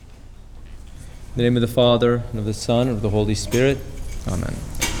In the name of the Father, and of the Son, and of the Holy Spirit. Amen.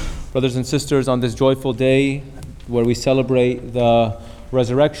 Brothers and sisters, on this joyful day where we celebrate the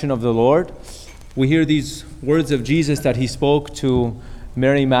resurrection of the Lord, we hear these words of Jesus that he spoke to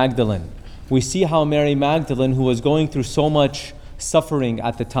Mary Magdalene. We see how Mary Magdalene, who was going through so much suffering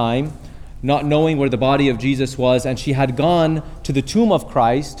at the time, not knowing where the body of Jesus was, and she had gone to the tomb of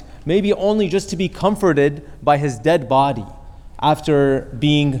Christ, maybe only just to be comforted by his dead body, after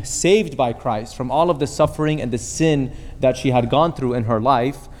being saved by Christ from all of the suffering and the sin that she had gone through in her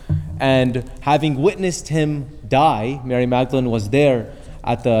life. And having witnessed him die, Mary Magdalene was there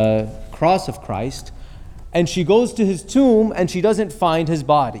at the cross of Christ, and she goes to his tomb and she doesn't find his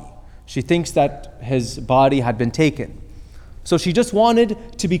body. She thinks that his body had been taken. So she just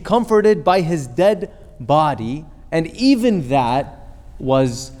wanted to be comforted by his dead body, and even that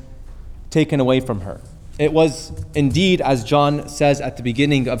was taken away from her. It was indeed, as John says at the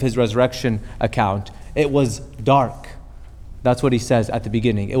beginning of his resurrection account, it was dark. That's what he says at the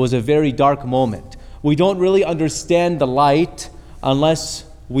beginning. It was a very dark moment. We don't really understand the light unless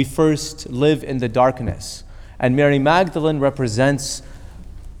we first live in the darkness. And Mary Magdalene represents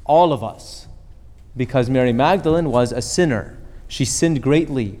all of us, because Mary Magdalene was a sinner. She sinned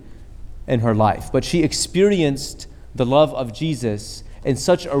greatly in her life, but she experienced the love of Jesus in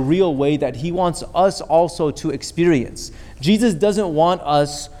such a real way that he wants us also to experience. Jesus doesn't want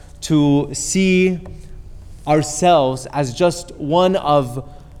us to see ourselves as just one of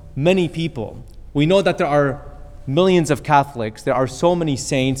many people. We know that there are millions of Catholics, there are so many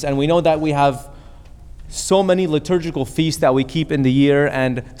saints, and we know that we have so many liturgical feasts that we keep in the year,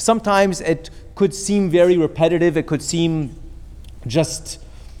 and sometimes it could seem very repetitive, it could seem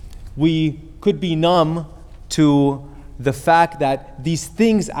we could be numb to the fact that these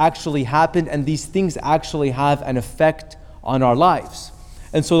things actually happened and these things actually have an effect on our lives.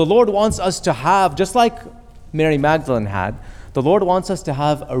 And so the Lord wants us to have, just like Mary Magdalene had, the Lord wants us to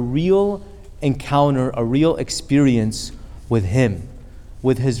have a real encounter, a real experience with him,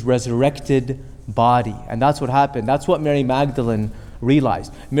 with his resurrected body. And that's what happened. That's what Mary Magdalene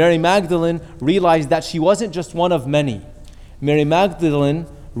realized. Mary Magdalene realized that she wasn't just one of many. Mary Magdalene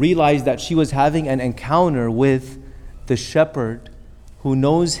realized that she was having an encounter with the shepherd who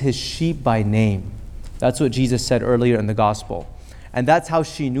knows his sheep by name. That's what Jesus said earlier in the gospel. And that's how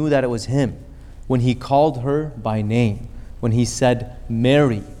she knew that it was him. When he called her by name, when he said,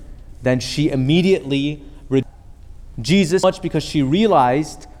 Mary, then she immediately Jesus, much because she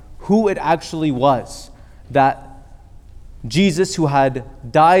realized who it actually was. That Jesus, who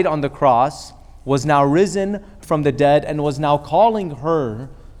had died on the cross, was now risen from the dead and was now calling her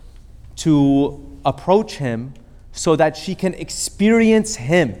to approach him so that she can experience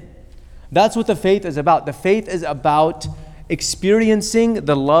him. That's what the faith is about. The faith is about experiencing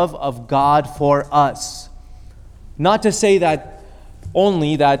the love of God for us. Not to say that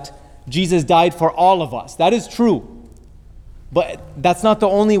only that Jesus died for all of us. That is true. But that's not the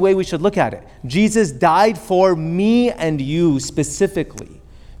only way we should look at it. Jesus died for me and you specifically.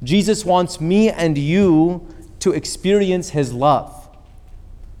 Jesus wants me and you to experience his love.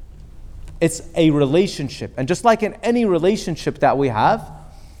 It's a relationship. And just like in any relationship that we have,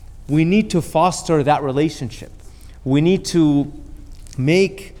 we need to foster that relationship. We need to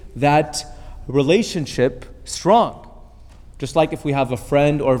make that relationship strong. Just like if we have a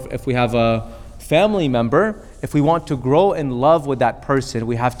friend or if we have a family member, if we want to grow in love with that person,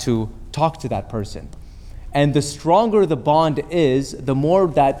 we have to talk to that person. And the stronger the bond is, the more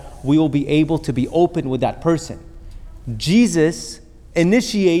that we will be able to be open with that person. Jesus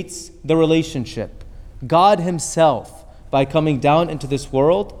initiates the relationship. God himself, by coming down into this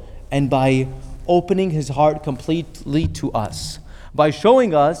world and by opening his heart completely to us, by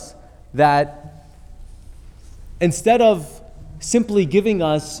showing us that instead of simply giving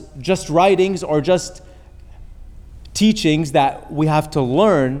us just writings or just teachings that we have to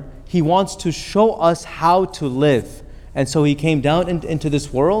learn, he wants to show us how to live. And so he came down into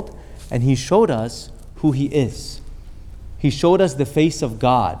this world and he showed us who he is. He showed us the face of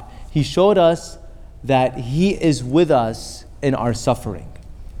God. He showed us that he is with us in our suffering,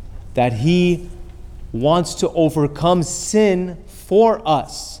 that he wants to overcome sin for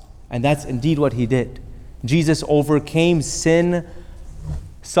us. And that's indeed what he did. Jesus overcame sin,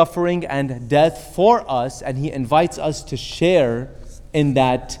 suffering, and death for us, and he invites us to share in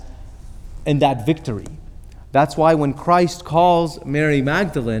that victory. That's why when Christ calls Mary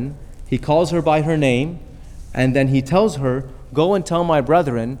Magdalene, he calls her by her name, and then he tells her, go and tell my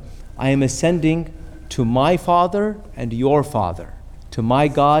brethren, I am ascending to my Father and your Father, to my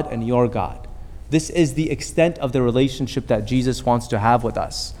God and your God. This is the extent of the relationship that Jesus wants to have with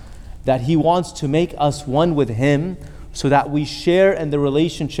us. that He wants to make us one with Him so that we share in the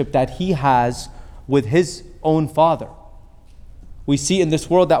relationship that He has with His own Father. We see in this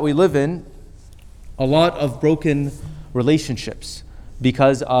world that we live in a lot of broken relationships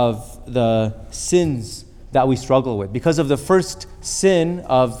because of the sins that we struggle with. Because of the first sin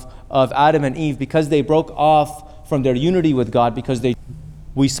of Adam and Eve, because they broke off from their unity with God, because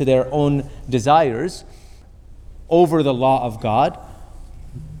we see their own desires over the law of God,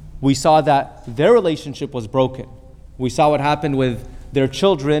 we saw that their relationship was broken. We saw what happened with their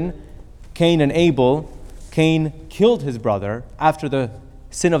children, Cain and Abel. Cain killed his brother after the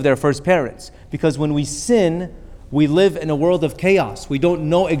sin of their first parents. Because when we sin, we live in a world of chaos. We don't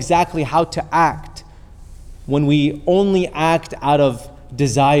know exactly how to act. When we only act out of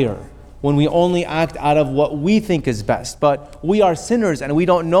desire, when we only act out of what we think is best. But we are sinners and we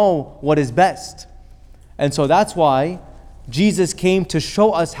don't know what is best. And so that's why Jesus came to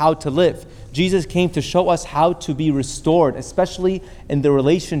show us how to live. Jesus came to show us how to be restored, especially in the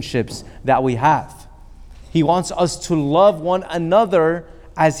relationships that we have. He wants us to love one another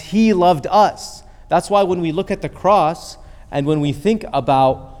as He loved us. That's why when we look at the cross and when we think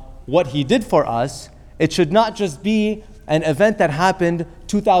about what He did for us, it should not just be an event that happened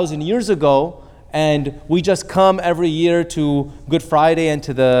 2,000 years ago and we just come every year to Good Friday and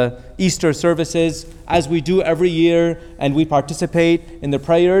to the Easter services as we do every year, and we participate in the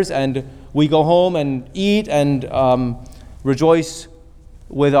prayers and we go home and eat and rejoice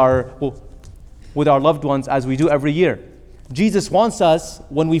with our loved ones as we do every year. Jesus wants us,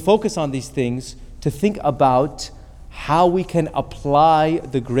 when we focus on these things, to think about how we can apply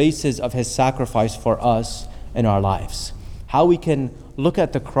the graces of His sacrifice for us in our lives. How we can look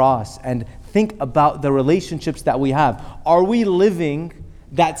at the cross and think about the relationships that we have. Are we living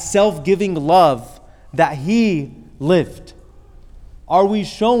that self-giving love that He lived? Are we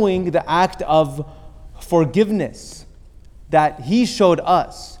showing the act of forgiveness that He showed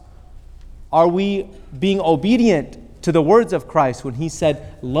us? Are we being obedient to the words of Christ when He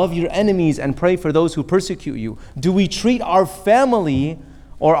said, love your enemies and pray for those who persecute you? Do we treat our family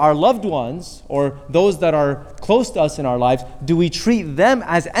or our loved ones or those that are close to us in our lives, do we treat them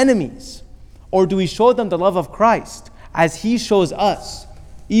as enemies? Or do we show them the love of Christ as He shows us?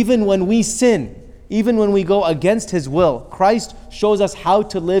 Even when we sin, even when we go against His will, Christ shows us how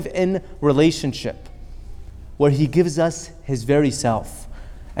to live in relationship, where He gives us His very self.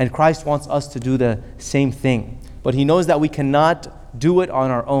 And Christ wants us to do the same thing. But He knows that we cannot do it on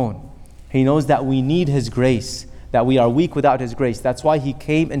our own. He knows that we need His grace, that we are weak without His grace. That's why He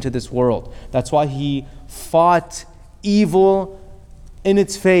came into this world. That's why He fought evil in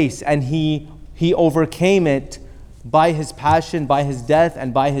its face, and He overcame it by His passion, by His death,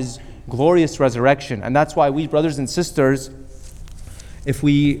 and by His glorious resurrection. And that's why we, brothers and sisters, if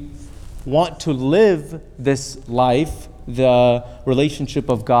we want to live this life, the relationship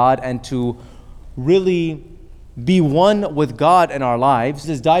of God, and to really be one with God in our lives,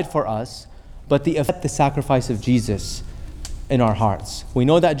 Jesus died for us, but the sacrifice of Jesus in our hearts. We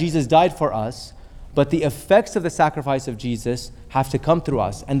know that Jesus died for us, but the effects of the sacrifice of Jesus have to come through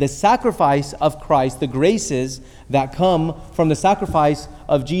us. And the sacrifice of Christ, the graces that come from the sacrifice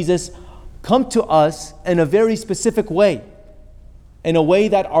of Jesus, come to us in a very specific way, in a way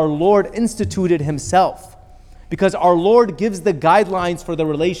that our Lord instituted Himself. Because our Lord gives the guidelines for the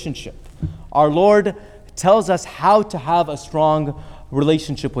relationship. Our Lord tells us how to have a strong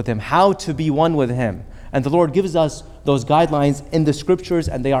relationship with Him, how to be one with Him. And the Lord gives us those guidelines in the scriptures,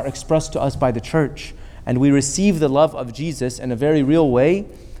 and they are expressed to us by the church. And we receive the love of Jesus in a very real way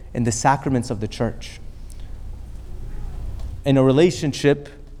in the sacraments of the church. In a relationship,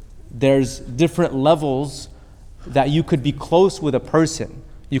 there's different levels that you could be close with a person.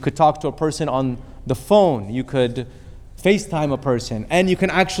 You could talk to a person on the phone, you could FaceTime a person, and you can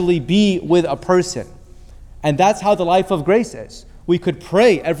actually be with a person. And that's how the life of grace is. We could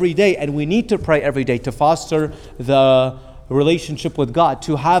pray every day, and we need to pray every day to foster the relationship with God,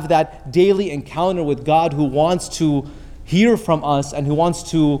 to have that daily encounter with God who wants to hear from us and who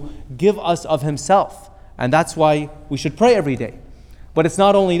wants to give us of Himself. And that's why we should pray every day. But it's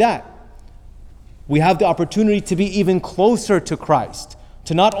not only that. We have the opportunity to be even closer to Christ,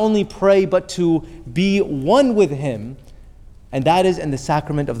 to not only pray, but to be one with Him. And that is in the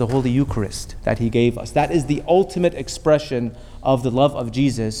sacrament of the Holy Eucharist that He gave us. That is the ultimate expression of the love of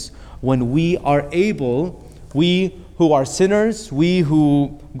Jesus, when we are able, we who are sinners, we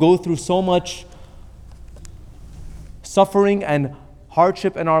who go through so much suffering and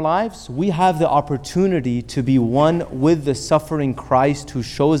hardship in our lives, we have the opportunity to be one with the suffering Christ who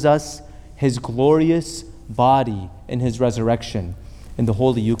shows us His glorious body in His resurrection. in the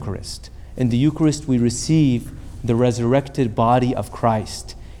Holy Eucharist. In the Eucharist, we receive the resurrected body of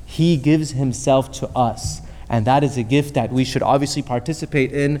Christ. He gives himself to us, and that is a gift that we should obviously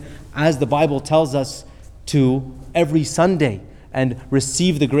participate in, as the Bible tells us to, every Sunday, and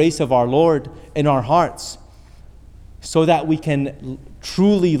receive the grace of our Lord in our hearts, so that we can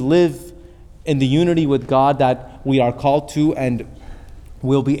truly live in the unity with God that we are called to, and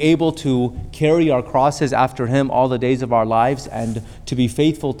we'll be able to carry our crosses after him all the days of our lives and to be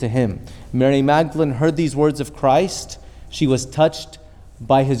faithful to him. Mary Magdalene heard these words of Christ. She was touched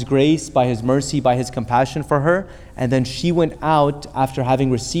by his grace, by his mercy, by his compassion for her. And then she went out after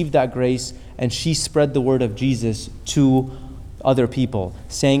having received that grace, and she spread the word of Jesus to other people,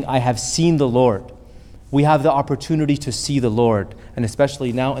 saying, I have seen the Lord. We have the opportunity to see the Lord. And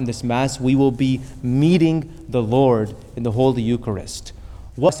especially now in this Mass, we will be meeting the Lord in the Holy Eucharist.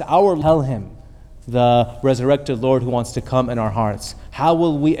 What's our tell him, the resurrected Lord who wants to come in our hearts? How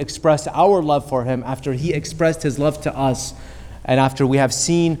will we express our love for him after he expressed his love to us, and after we have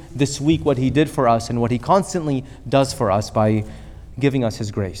seen this week what he did for us and what he constantly does for us by giving us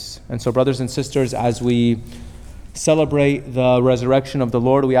his grace? And so, brothers and sisters, as we celebrate the resurrection of the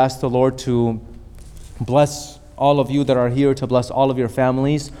Lord, we ask the Lord to bless all of you that are here, to bless all of your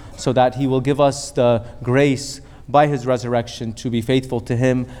families, so that he will give us the grace by his resurrection to be faithful to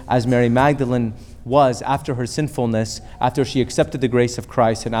him, as Mary Magdalene was after her sinfulness, after she accepted the grace of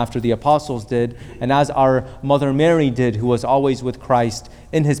Christ, and after the apostles did, and as our Mother Mary did, who was always with Christ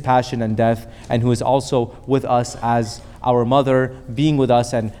in his passion and death, and who is also with us as our mother, being with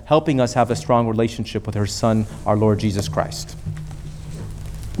us and helping us have a strong relationship with her Son, our Lord Jesus Christ.